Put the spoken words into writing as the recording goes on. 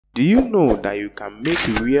Do you know that you can make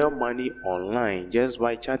real money online just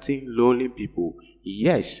by chatting lonely people?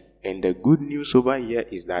 Yes, and the good news over here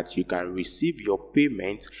is that you can receive your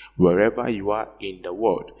payment wherever you are in the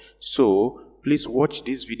world. So please watch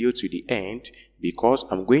this video to the end because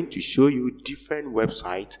I'm going to show you different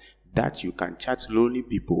websites that you can chat lonely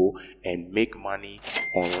people and make money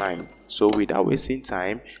online. So without wasting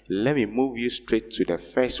time, let me move you straight to the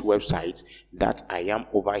first website that I am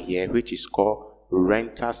over here, which is called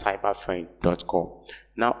rentalcyberfriend.com.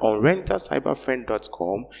 Now on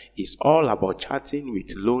rentalcyberfriend.com is all about chatting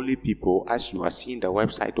with lonely people, as you are seeing the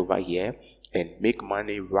website over here, and make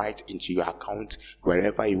money right into your account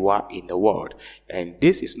wherever you are in the world. And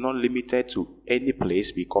this is not limited to any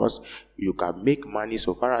place because you can make money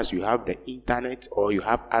so far as you have the internet or you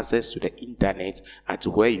have access to the internet at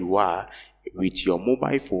where you are. With your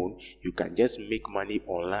mobile phone, you can just make money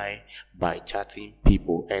online by chatting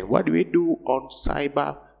people. And what do we do on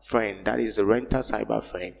Cyber Friend? That is the Rental Cyber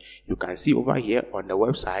Friend. You can see over here on the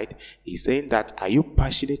website, he's saying that, are you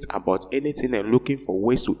passionate about anything and looking for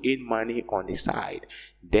ways to earn money on the side?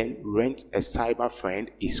 Then Rent a Cyber Friend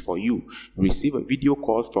is for you. Receive a video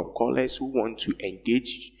call from callers who want to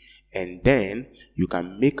engage, and then you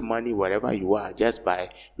can make money wherever you are just by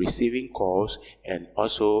receiving calls and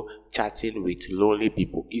also chatting with lonely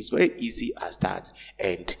people. It's very easy as that,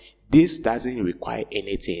 and this doesn't require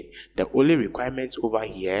anything. The only requirement over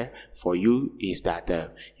here for you is that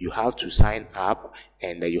you have to sign up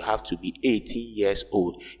and you have to be 18 years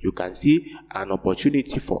old. You can see an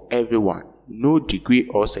opportunity for everyone. No degree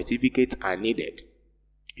or certificate are needed.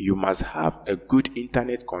 You must have a good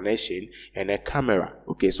internet connection and a camera.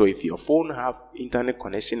 Okay, so if your phone have internet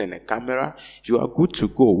connection and a camera, you are good to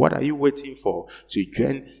go. What are you waiting for to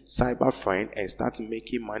join Cyber Friend and start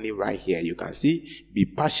making money right here? You can see, be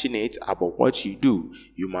passionate about what you do.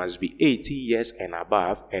 You must be 18 years and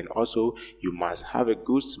above, and also you must have a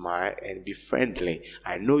good smile and be friendly.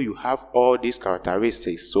 I know you have all these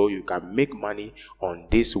characteristics, so you can make money on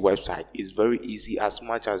this website. It's very easy as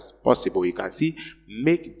much as possible. You can see,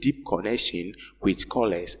 make deep connection with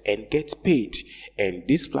callers and get paid, and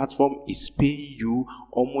this platform is paying you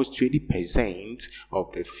almost 20%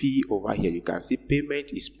 of the fee over here. You can see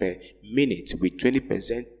payment is per minute with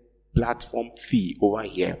 20% platform fee over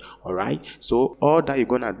here. All right, so all that you're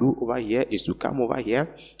gonna do over here is to come over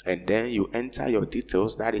here and then you enter your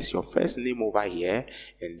details. That is your first name over here,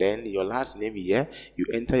 and then your last name here. You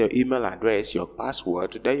enter your email address, your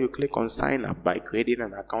password, then you click on sign up by creating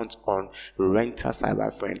an account on Rental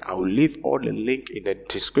Cyber Friend. I will leave all the link in the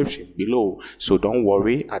description below, so don't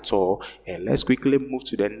worry at all. And let's quickly move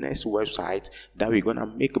to the next website that we're gonna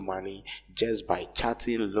make money just by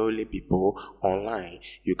chatting lonely people online.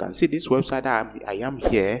 You can see this website that I am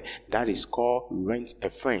here, that is called Rent a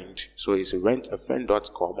Friend. So it's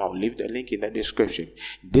rentafriend.com. I'll leave the link in the description.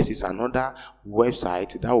 This is another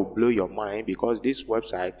website that will blow your mind because this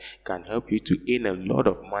website can help you to earn a lot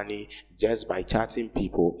of money just by chatting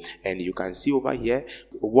people. And you can see over here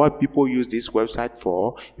what people use this website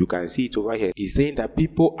for. You can see it over here. It's saying that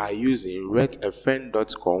people are using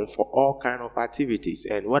rentafriend.com for all kind of activities.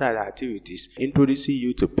 And what are the activities? Introducing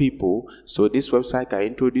you to people. So this website can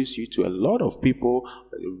introduce you to a lot of people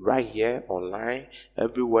right here online,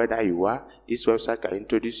 everywhere that you are. This website can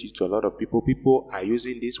introduce you to a lot of people. People are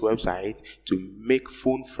using this website to make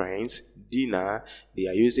phone friends, dinner. They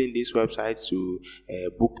are using this website to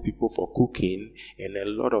book people for cooking and a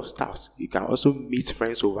lot of stuff. You can also meet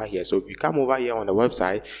friends over here. So if you come over here on the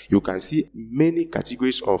website, you can see many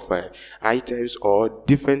categories of items or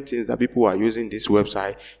different things that people are using this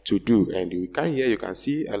website to do. And you can here, you can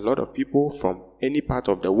see a lot of people from any part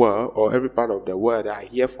of the world or every part of the world that are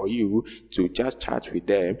here for you to just chat with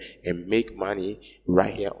them and make money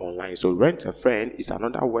right here online. So Rent a Friend is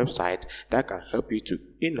another website that can help you to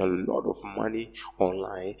earn a lot of money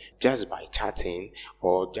online just by chatting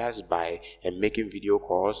or just by making video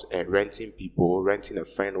calls and renting people, renting a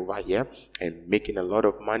friend over here and making a lot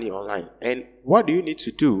of money online. And what do you need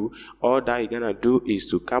to do? All that you're gonna do is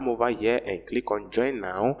to come over here and click on join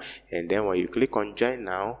now, and then when you click on join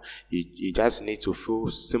now, you just need to fill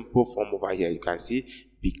simple form over here. You can see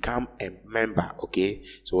become a member. Okay,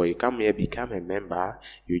 so when you come here, become a member,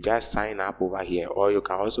 you just sign up over here, or you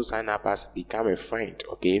can also sign up as become a friend.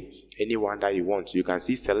 Okay, anyone that you want. You can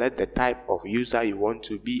see select the type of user you want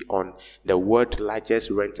to be on the world's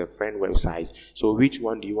largest rent a friend website. So which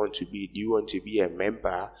one do you want to be? Do you want to be a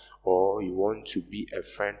member or you want to be a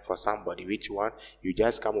friend for somebody? Which one? You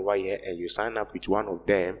just come over here and you sign up with one of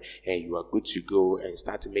them and you are good to go and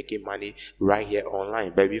start making money right here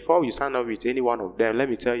online. But before you sign up with any one of them, let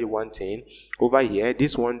me tell you one thing. Over here,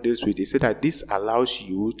 this one deals with it, so that this allows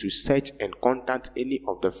you to search and contact any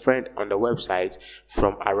of the friends on the website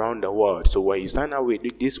from around the world. So when you sign up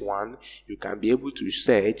with this one, you can be able to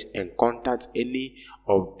search and contact any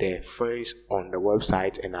of the friends on the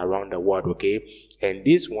website and around the world. Okay, and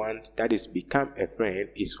this one that is become a friend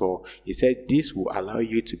is for, he said this will allow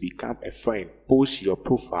you to become a friend, post your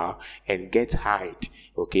profile and get hired.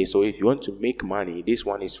 Okay, so if you want to make money, this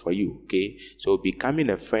one is for you. Okay, so becoming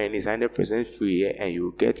a friend is 100% free and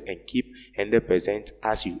you get and keep 100%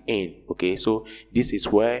 as you earn. Okay, so this is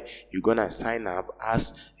where you're gonna sign up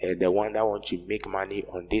as the one that wants to make money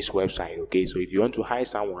on this website. Okay, so if you want to hire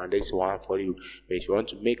someone, this is one for you. But if you want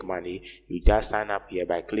to make money, you just sign up here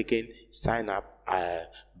by clicking sign up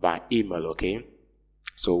by email. Okay,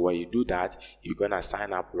 so when you do that, you're gonna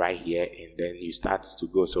sign up right here and then you start to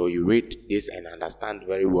go. So you read this and understand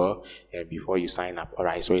very well before you sign up. All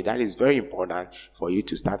right, so that is very important for you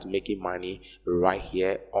to start making money right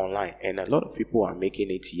here online. And a lot of people are making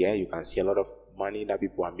it here. You can see a lot of money that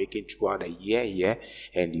people are making throughout the year here,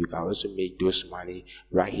 and you can also make those money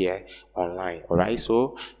right here online. All right,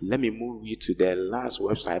 so let me move you to the last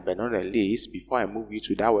website, but not the least. Before I move you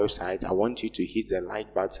to that website, I want you to hit the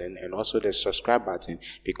like button and also the subscribe button,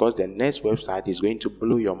 because the next website is going to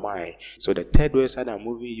blow your mind. So the third website I'm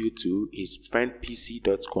moving you to is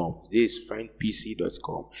friendpc.com. This is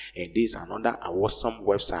friendpc.com, and this is another awesome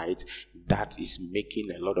website that is making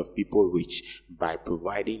a lot of people rich by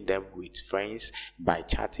providing them with friends, by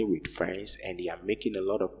chatting with friends, and they are making a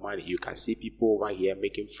lot of money. You can see people over here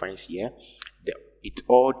making friends here. It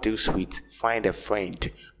all deals with find a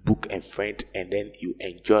friend, book a friend, and then you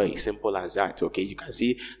enjoy. Simple as that. Okay, you can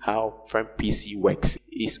see how Friend PC works.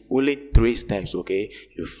 It's only 3 steps. Okay,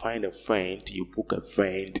 you find a friend, you book a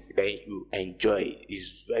friend, then you enjoy.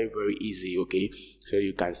 It's very, very easy. Okay, so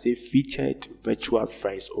you can see featured virtual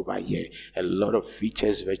friends over here. A lot of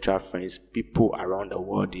features virtual friends, people around the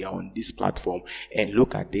world, they are on this platform. And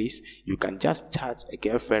look at this, you can just chat a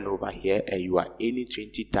girlfriend over here and you are earning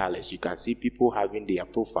 $20. You can see people having their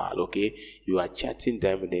profile. Okay, you are chatting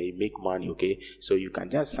them, they make money. Okay, so you can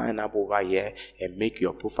just sign up over here and make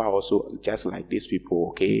your profile also just like these people.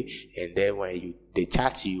 Okay, and then when they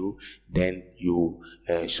chat you, then you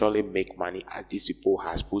surely make money, as these people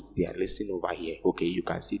has put their listing over here. Okay, you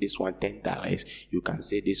can see this one $10. You can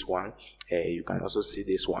see this one, you can also see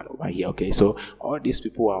this one over here. Okay, so all these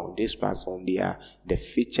people are on this platform. They are the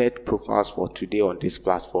featured profiles for today on this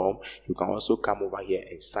platform. You can also come over here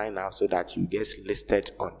and sign up so that you get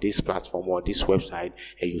listed on this platform or this website,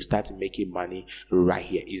 and you start making money right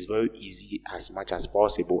here. It's very easy as much as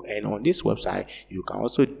possible. And on this website, you can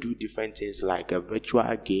also do different things like a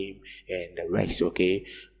virtual game and the rest. Okay,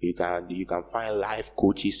 you can find live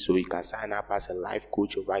coaches, so you can sign up as a live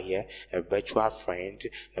coach over here, a virtual friend,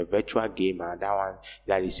 a virtual gamer, that one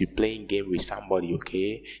that is you playing game with somebody.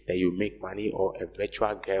 Okay, then you make money, or a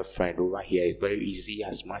virtual girlfriend over here. It's very easy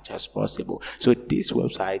as much as possible. So this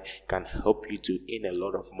website can help you to earn a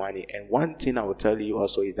lot of money. And one thing I will tell you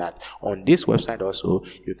also is that on this website also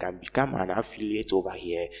you can become an affiliate over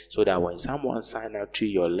here, so that when someone sign up through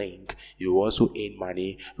your link, you also earn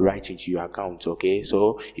money right into your account. Okay,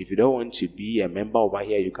 so if you don't want to be a member over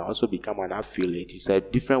here, you can also become an affiliate. It's a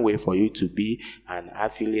different way for you to be an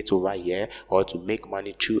affiliate over here, or to make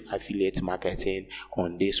money through affiliate marketing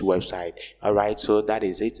on this website. All right, so that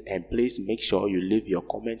is it. And please make sure you leave your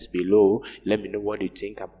comments below. Let me know what you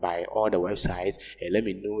think about all the websites, and let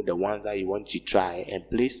me know the ones that you want to try. And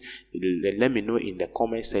please let me know in the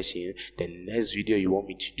comment section the next video you want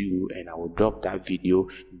me to do, and I will drop that video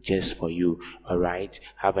just for you. All right,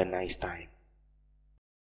 have a nice time.